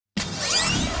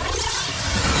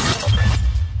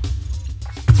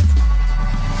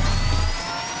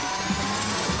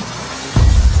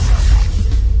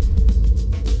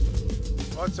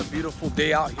beautiful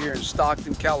day out here in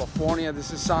Stockton, California.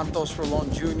 This is Santos,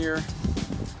 Rolon Jr.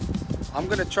 I'm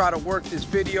gonna try to work this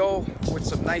video with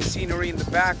some nice scenery in the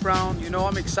background. You know,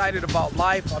 I'm excited about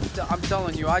life. I'm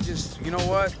telling you, you know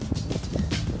what?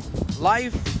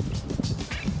 Life,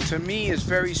 to me, is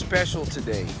very special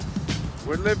today.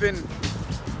 We're living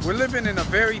in a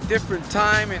very different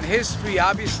time in history.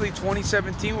 Obviously,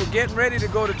 2017, we're getting ready to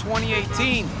go to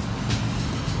 2018.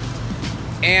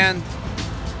 And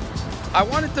I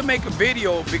wanted to make a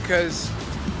video because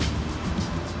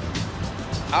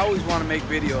I always want to make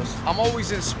videos. I'm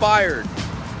always inspired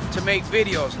to make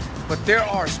videos, but there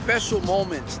are special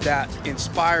moments that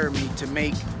inspire me to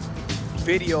make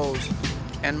videos.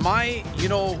 And my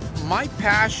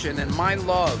passion and my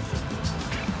love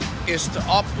is to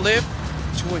uplift,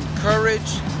 to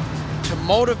encourage, to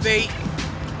motivate,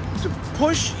 to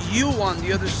push you on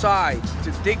the other side,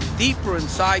 to dig deeper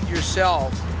inside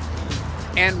yourself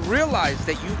and realize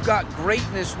that you've got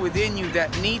greatness within you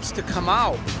that needs to come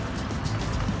out.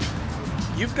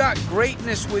 You've got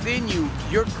greatness within you.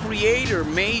 Your Creator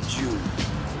made you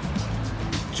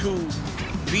to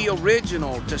be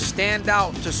original, to stand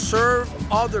out, to serve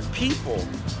other people.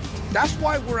 That's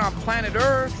why we're on planet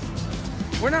Earth.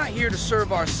 We're not here to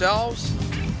serve ourselves,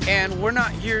 and we're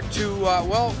not here to,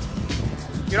 well,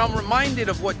 you know, I'm reminded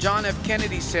of what John F.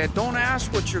 Kennedy said. Don't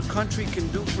ask what your country can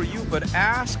do for you, but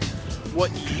ask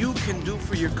what you can do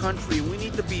for your country. We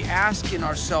need to be asking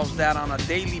ourselves that on a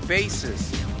daily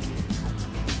basis.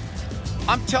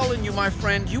 I'm telling you, my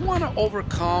friend, you want to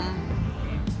overcome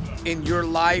in your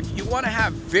life. You want to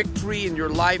have victory in your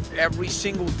life every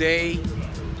single day.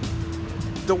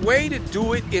 The way to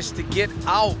do it is to get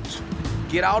out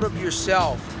of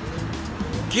yourself.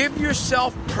 Give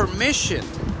yourself permission.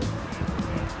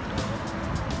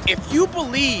 If you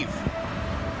believe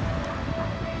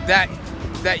that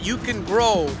you can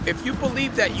grow, if you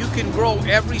believe that you can grow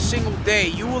every single day,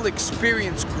 you will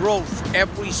experience growth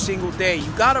every single day.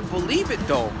 You gotta believe it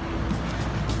though.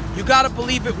 You gotta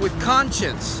believe it with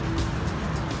conscience.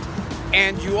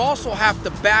 And you also have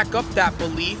to back up that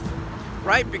belief,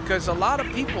 right? Because a lot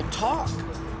of people talk.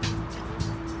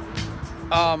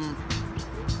 I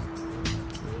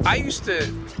used to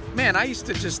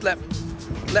just let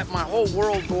my whole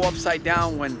world go upside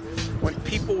down when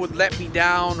people would let me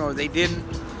down or they didn't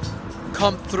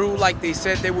come through like they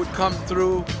said they would come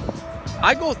through.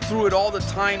 I go through it all the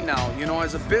time now, you know,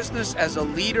 as a business, as a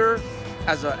leader,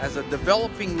 as a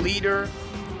developing leader,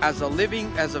 as a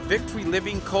victory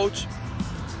living coach,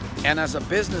 and as a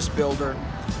business builder.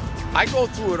 I go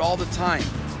through it all the time.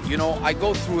 You know, I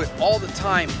go through it all the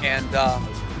time. And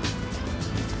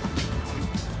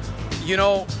you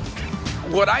know,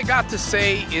 what I got to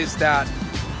say is that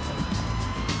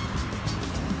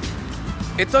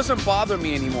it doesn't bother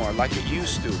me anymore like it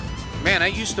used to. Man,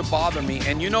 it used to bother me.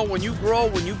 And you know, when you grow,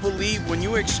 when you believe, when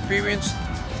you experience,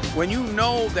 when you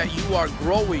know that you are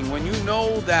growing, when you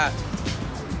know that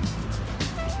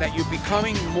you're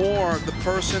becoming more the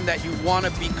person that you want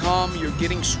to become, you're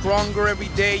getting stronger every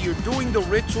day, you're doing the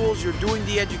rituals, you're doing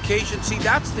the education. See,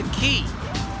 that's the key.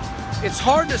 It's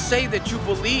hard to say that you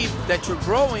believe that you're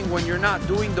growing when you're not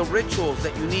doing the rituals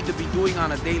that you need to be doing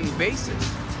on a daily basis.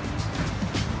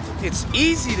 It's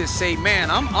easy to say,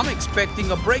 man, I'm expecting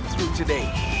a breakthrough today.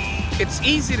 It's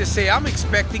easy to say, I'm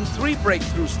expecting 3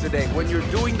 breakthroughs today when you're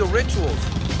doing the rituals.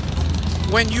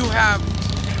 When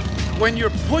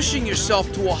you're pushing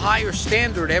yourself to a higher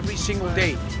standard every single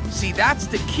day. See, that's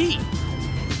the key.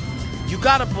 You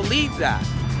gotta believe that.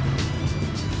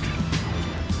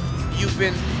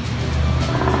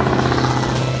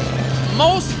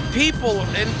 Most people,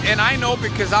 and I know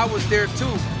because I was there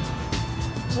too,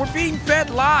 we're being fed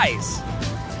lies.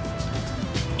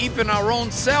 Even our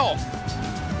own self.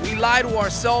 We lie to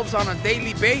ourselves on a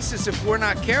daily basis. If we're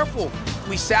not careful,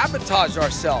 we sabotage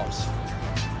ourselves.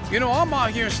 You know, I'm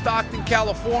out here in Stockton,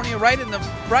 California, right in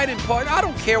part. I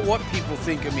don't care what people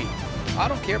think of me. I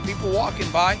don't care. People walking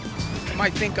by, they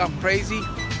might think I'm crazy.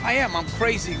 I am. I'm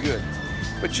crazy good.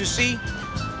 But you see,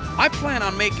 I plan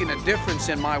on making a difference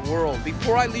in my world.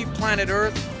 Before I leave planet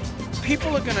Earth,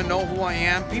 people are gonna know who I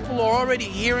am. People are already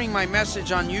hearing my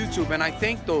message on YouTube, and I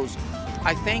thank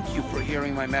you for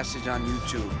hearing my message on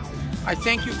YouTube. I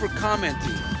thank you for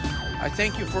commenting. I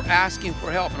thank you for asking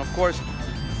for help. And of course,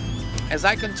 as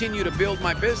I continue to build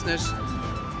my business,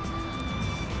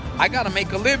 I gotta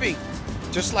make a living,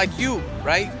 just like you,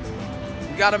 right?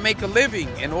 You gotta make a living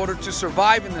in order to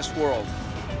survive in this world.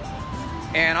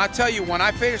 And I tell you, when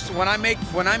I make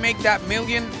that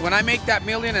million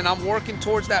and I'm working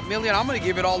towards that million, I'm gonna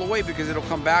give it all away because it'll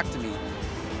come back to me.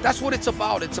 That's what it's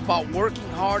about. It's about working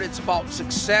hard. It's about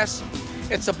success.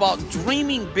 It's about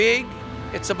dreaming big.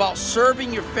 It's about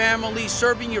serving your family,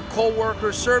 serving your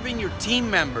co-workers, serving your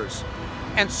team members,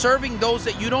 and serving those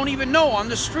that you don't even know on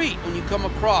the street when you come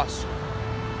across.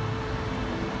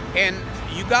 And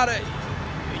you gotta,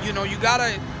 you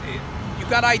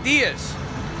got ideas.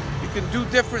 You can do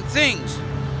different things.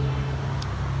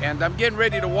 And I'm getting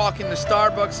ready to walk into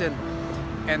Starbucks,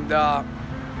 and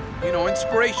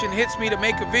inspiration hits me to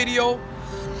make a video.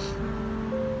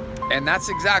 And that's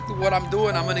exactly what I'm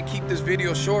doing. I'm gonna keep this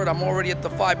video short. I'm already at the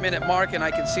 5-minute mark, and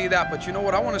I can see that. But you know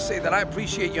what? I wanna say that I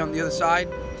appreciate you on the other side.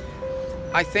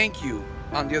 I thank you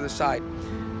on the other side.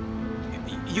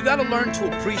 You gotta learn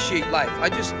to appreciate life. I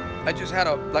just had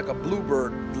like a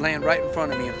bluebird land right in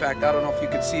front of me. In fact, I don't know if you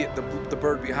can see it, the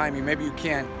bird behind me. Maybe you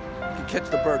can. You can catch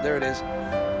the bird. There it is.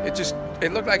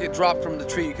 It looked like it dropped from the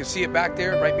tree. You can see it back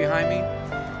there, right behind me.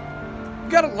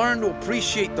 You gotta learn to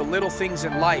appreciate the little things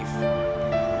in life.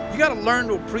 You gotta learn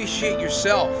to appreciate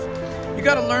yourself. You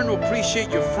gotta learn to appreciate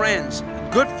your friends,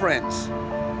 good friends.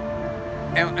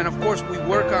 And of course, we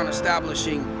work on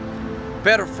establishing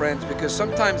better friends, because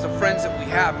sometimes the friends that we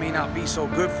have may not be so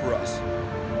good for us.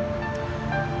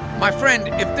 My friend,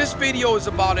 if this video is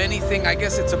about anything, I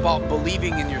guess it's about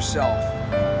believing in yourself.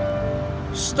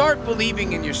 Start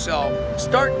believing in yourself.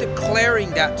 Start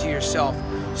declaring that to yourself.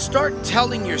 Start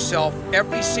telling yourself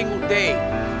every single day.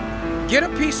 Get a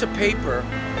piece of paper.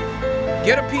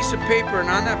 Get a piece of paper, and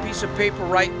on that piece of paper,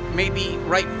 write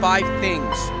 5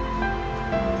 things.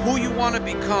 Who you want to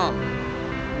become,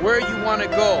 where you want to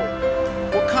go,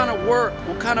 what kind of work,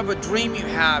 what kind of a dream you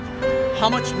have, how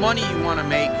much money you want to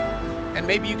make, and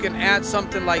maybe you can add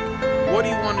something like, what do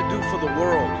you want to do for the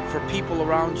world, for people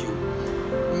around you?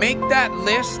 Make that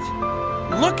list.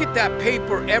 Look at that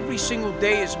paper every single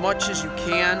day as much as you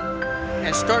can,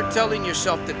 and start telling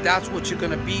yourself that that's what you're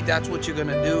going to be, that's what you're going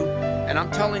to do. And I'm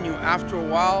telling you, after a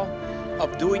while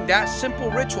of doing that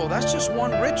simple ritual, that's just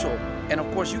one ritual. And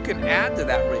of course, you can add to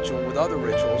that ritual with other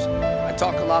rituals. I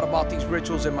talk a lot about these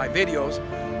rituals in my videos.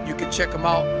 You can check them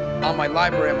out on my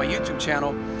library and my YouTube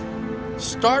channel.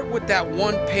 Start with that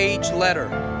 1-page letter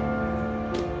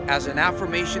as an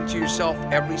affirmation to yourself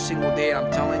every single day. I'm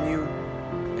telling you,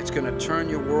 it's going to turn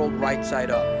your world right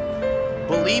side up.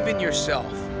 Believe in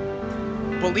yourself.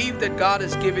 Believe that God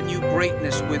has given you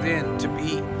greatness within to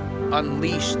be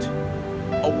unleashed.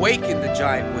 Awaken the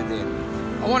giant within.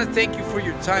 I want to thank you for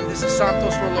your time. This is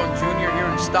Santos Rolon Jr. here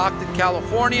in Stockton,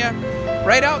 California.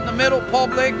 Right out in the middle,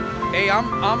 public. Hey,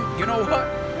 you know what?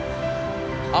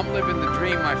 I'm living the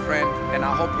dream, my friend, and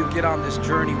I hope you'll get on this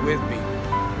journey with me.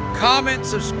 Comment,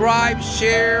 subscribe,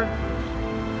 share.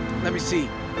 Let me see.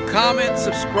 Comment,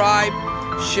 subscribe,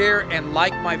 share, and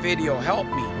like my video. Help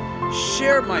me.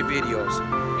 Share my videos.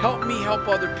 Help me help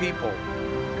other people.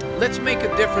 Let's make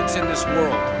a difference in this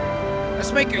world.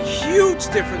 Let's make a huge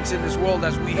difference in this world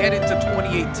as we head into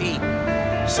 2018.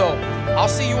 So, I'll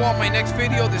see you on my next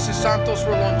video. This is Santos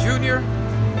Rolon Jr.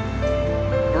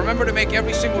 Remember to make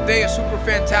every single day a super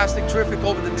fantastic, terrific,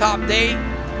 over-the-top day.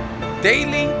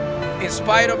 Daily, in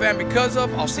spite of and because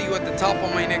of. I'll see you at the top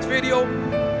on my next video.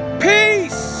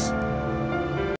 Peace!